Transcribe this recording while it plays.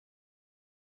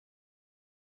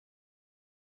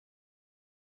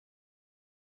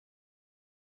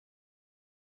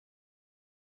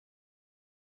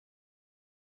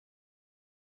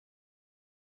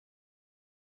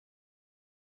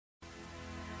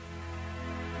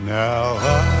Now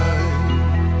I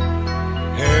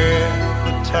had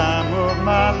the time of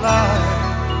my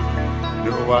life.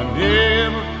 No, I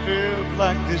never felt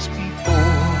like this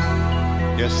before.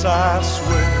 Yes, I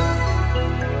swear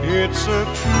it's a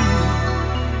truth,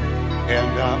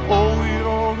 and I owe it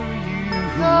all to you.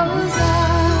 'Cause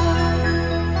I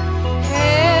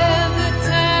had the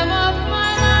time of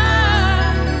my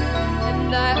life,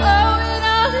 and I owe it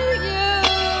all to you.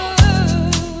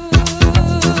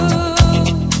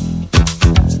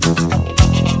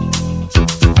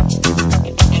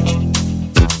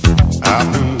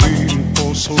 I've been waiting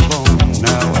for so long.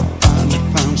 Now I finally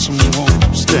found someone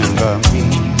to stand by me.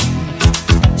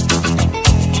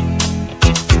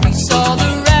 We saw the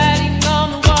writing on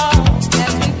the wall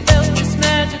as we felt this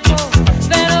magical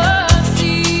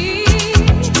fantasy.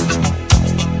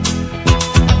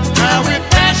 Now with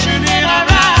passion in our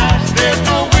eyes, there's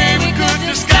no way we could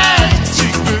disguise it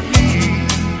secretly.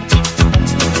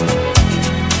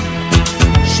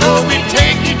 So we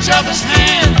take each other's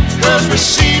hand, 'cause we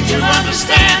seem to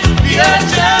understand the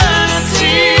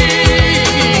urgency.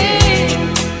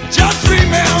 Just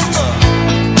remember,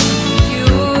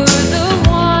 You're the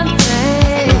one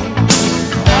thing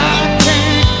I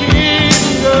can't get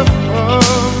enough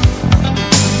of.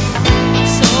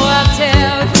 so I'll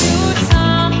tell you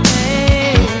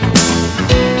something.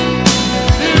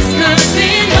 This could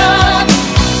be love,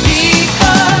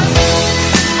 Because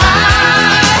I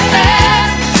had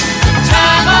the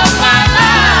time of my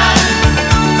life.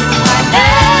 I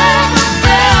never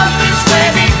felt this way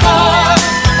before.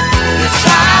 Yes,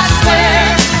 I swear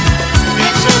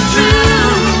it's a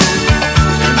truth.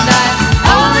 and I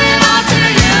owe it all to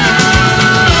you.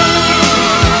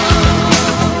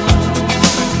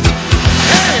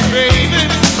 Hey, baby.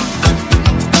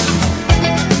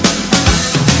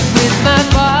 With my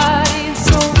body and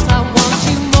soul, I want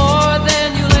you more than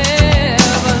you'll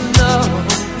ever know.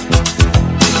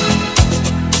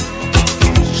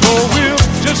 So we'll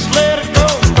just let it go.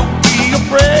 Don't be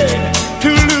afraid to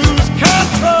lose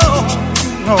control.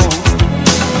 No,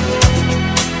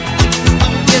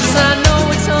 Yes, I know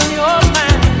it's on your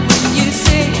mind when you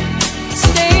say,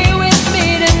 stay with me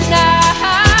tonight.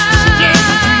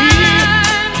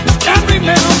 and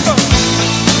remember,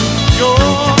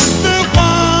 you're the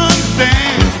one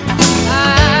thing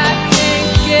I can't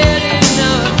get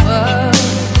enough of.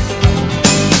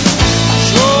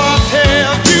 So I'll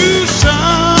tell you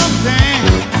something.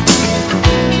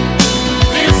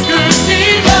 This could be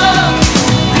love,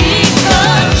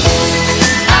 Because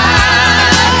I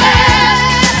had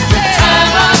the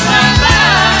time of my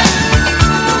life.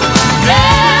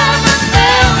 Never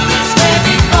felt this way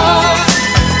before.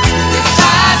 Yes,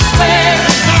 I swear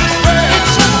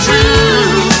it's a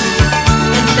truth,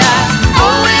 and I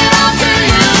owe it all to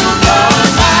you.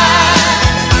 'Cause I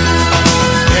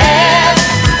had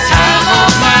the time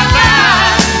of my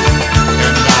life,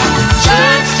 and I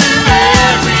searched through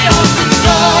every open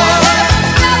door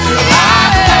till I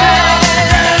found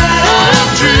the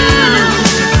truth,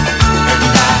 and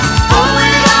I owe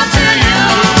it all to you.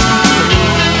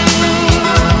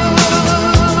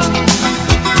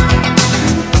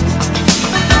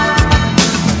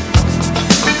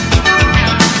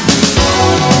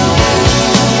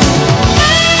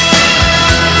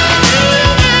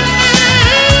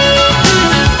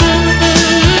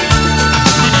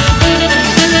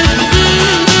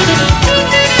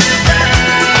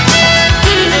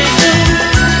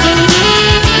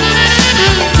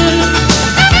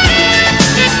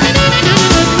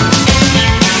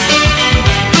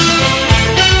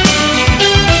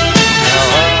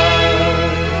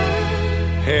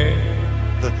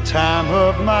 had the time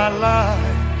of my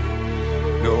life.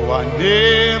 No, I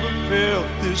never felt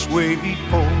this way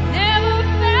before. Never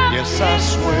felt Yes, I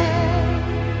this swear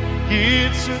way.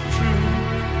 it's a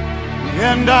truth,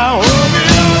 and I hope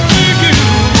it all.